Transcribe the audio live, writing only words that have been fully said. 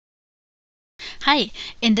Hi,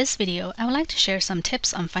 in this video, I would like to share some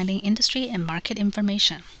tips on finding industry and market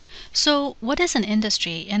information. So, what is an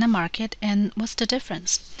industry and a market, and what's the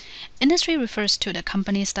difference? Industry refers to the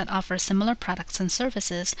companies that offer similar products and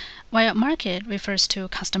services, while market refers to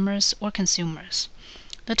customers or consumers.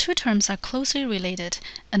 The two terms are closely related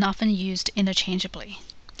and often used interchangeably.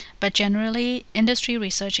 But generally, industry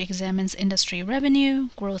research examines industry revenue,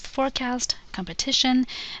 growth forecast, competition,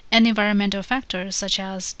 and environmental factors such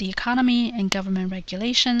as the economy and government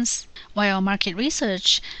regulations, while market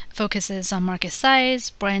research focuses on market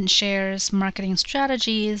size, brand shares, marketing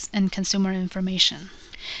strategies, and consumer information.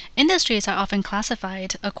 Industries are often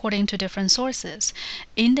classified according to different sources.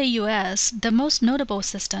 In the US, the most notable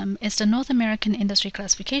system is the North American Industry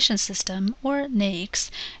Classification System, or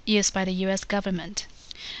NAICS, used by the US government.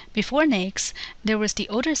 Before NAICS, there was the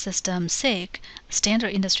older system SIC,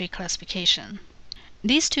 Standard Industry Classification.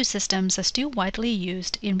 These two systems are still widely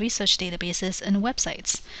used in research databases and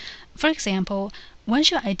websites. For example,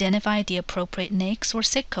 once you identify the appropriate NAICS or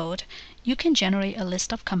SIC code, you can generate a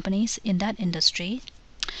list of companies in that industry,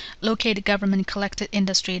 locate government-collected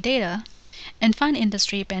industry data, and find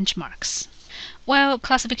industry benchmarks. While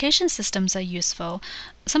classification systems are useful,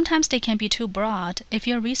 sometimes they can be too broad if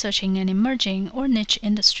you're researching an emerging or niche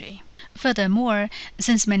industry. Furthermore,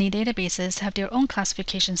 since many databases have their own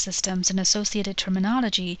classification systems and associated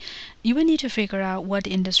terminology, you will need to figure out what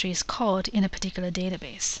the industry is called in a particular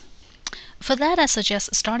database. For that, I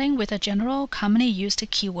suggest starting with a general, commonly used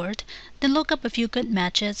keyword, then look up a few good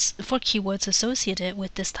matches for keywords associated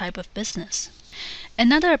with this type of business.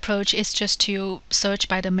 Another approach is just to search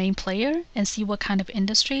by the main player and see what kind of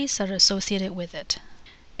industries are associated with it.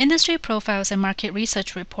 Industry profiles and market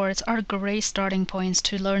research reports are great starting points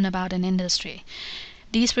to learn about an industry.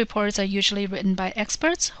 These reports are usually written by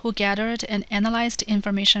experts who gathered and analyzed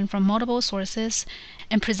information from multiple sources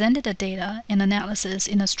and presented the data and analysis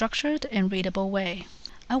in a structured and readable way.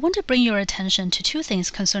 I want to bring your attention to two things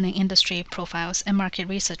concerning industry profiles and market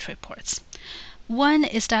research reports. One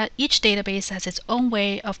is that each database has its own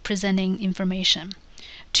way of presenting information.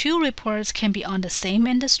 Two reports can be on the same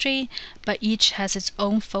industry, but each has its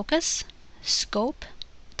own focus, scope,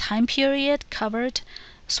 time period covered,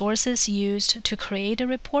 sources used to create a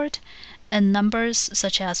report, and numbers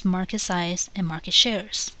such as market size and market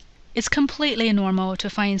shares. It's completely normal to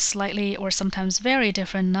find slightly or sometimes very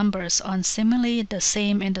different numbers on seemingly the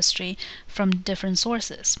same industry from different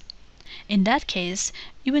sources. In that case,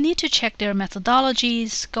 you will need to check their methodology,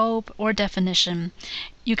 scope, or definition.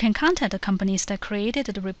 You can contact the companies that created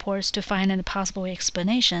the reports to find a possible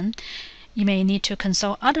explanation. You may need to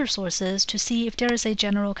consult other sources to see if there is a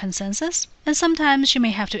general consensus, and sometimes you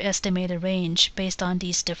may have to estimate a range based on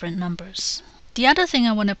these different numbers. The other thing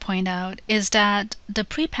I want to point out is that the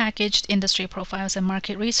prepackaged industry profiles and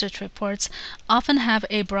market research reports often have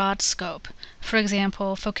a broad scope. For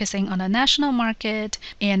example, focusing on a national market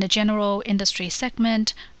and a general industry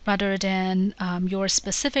segment rather than your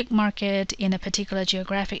specific market in a particular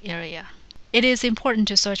geographic area. It is important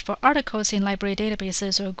to search for articles in library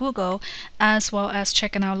databases or Google, as well as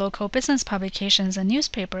checking out local business publications and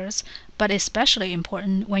newspapers, but especially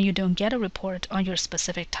important when you don't get a report on your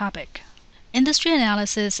specific topic. Industry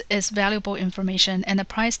analysis is valuable information and the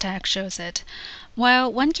price tag shows it.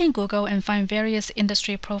 While one can Google and find various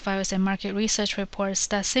industry profiles and market research reports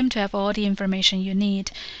that seem to have all the information you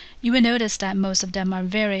need, you will notice that most of them are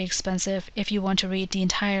very expensive if you want to read the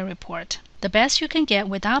entire report. The best you can get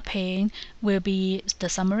without paying will be the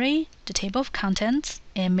summary, the table of contents,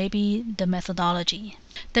 and maybe the methodology.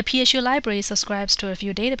 The PSU library subscribes to a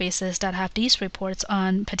few databases that have these reports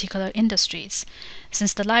on particular industries.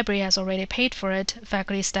 Since the library has already paid for it,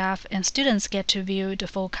 faculty, staff, and students get to view the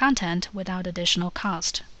full content without additional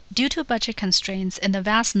cost. Due to budget constraints and the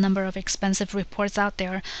vast number of expensive reports out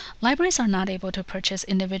there, libraries are not able to purchase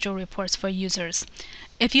individual reports for users.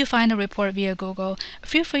 If you find a report via Google,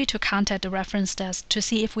 feel free to contact the reference desk to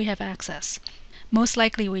see if we have access. Most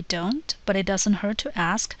likely we don't, but it doesn't hurt to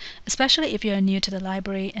ask, especially if you are new to the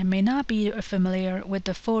library and may not be familiar with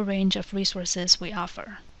the full range of resources we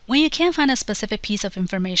offer. When you can't find a specific piece of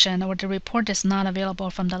information or the report is not available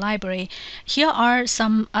from the library, here are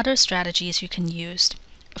some other strategies you can use.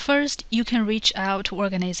 First, you can reach out to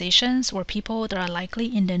organizations or people that are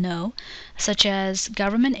likely in the know, such as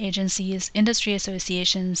government agencies, industry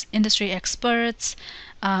associations, industry experts,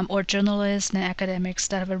 or journalists and academics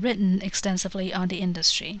that have written extensively on the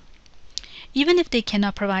industry. Even if they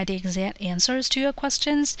cannot provide the exact answers to your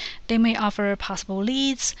questions, they may offer possible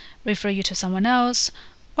leads, refer you to someone else,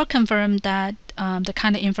 or confirm that the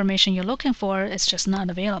kind of information you're looking for is just not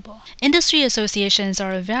available. Industry associations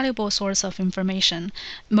are a valuable source of information.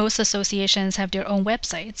 Most associations have their own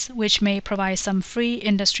websites, which may provide some free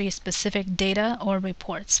industry-specific data or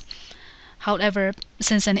reports. However,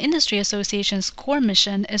 since an industry association's core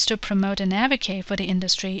mission is to promote and advocate for the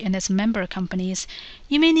industry and its member companies,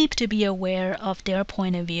 you may need to be aware of their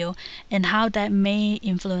point of view and how that may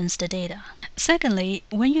influence the data. Secondly,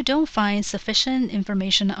 when you don't find sufficient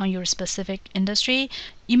information on your specific industry,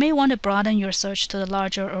 you may want to broaden your search to the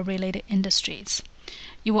larger or related industries.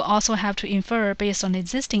 You will also have to infer based on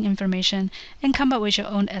existing information and come up with your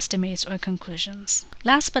own estimates or conclusions.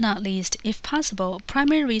 Last but not least, if possible,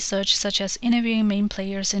 primary research such as interviewing main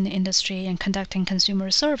players in the industry and conducting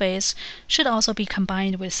consumer surveys should also be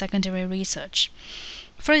combined with secondary research.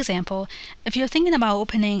 For example, if you're thinking about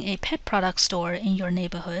opening a pet product store in your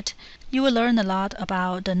neighborhood, you will learn a lot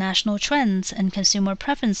about the national trends and consumer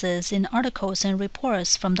preferences in articles and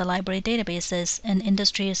reports from the library databases and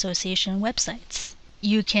industry association websites.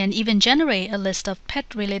 You can even generate a list of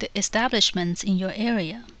pet-related establishments in your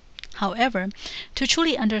area. However, to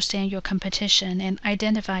truly understand your competition and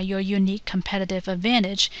identify your unique competitive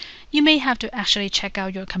advantage, you may have to actually check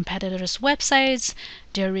out your competitors' websites,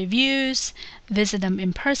 their reviews, visit them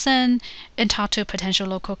in person, and talk to potential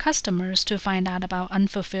local customers to find out about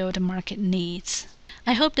unfulfilled market needs.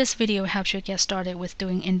 I hope this video helps you get started with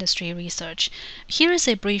doing industry research. Here is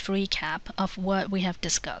a brief recap of what we have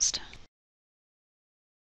discussed.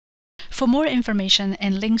 For more information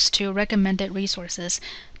and links to recommended resources,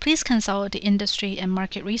 please consult the Industry and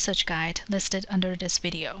Market Research Guide listed under this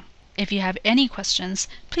video. If you have any questions,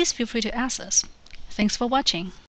 please feel free to ask us. Thanks for watching.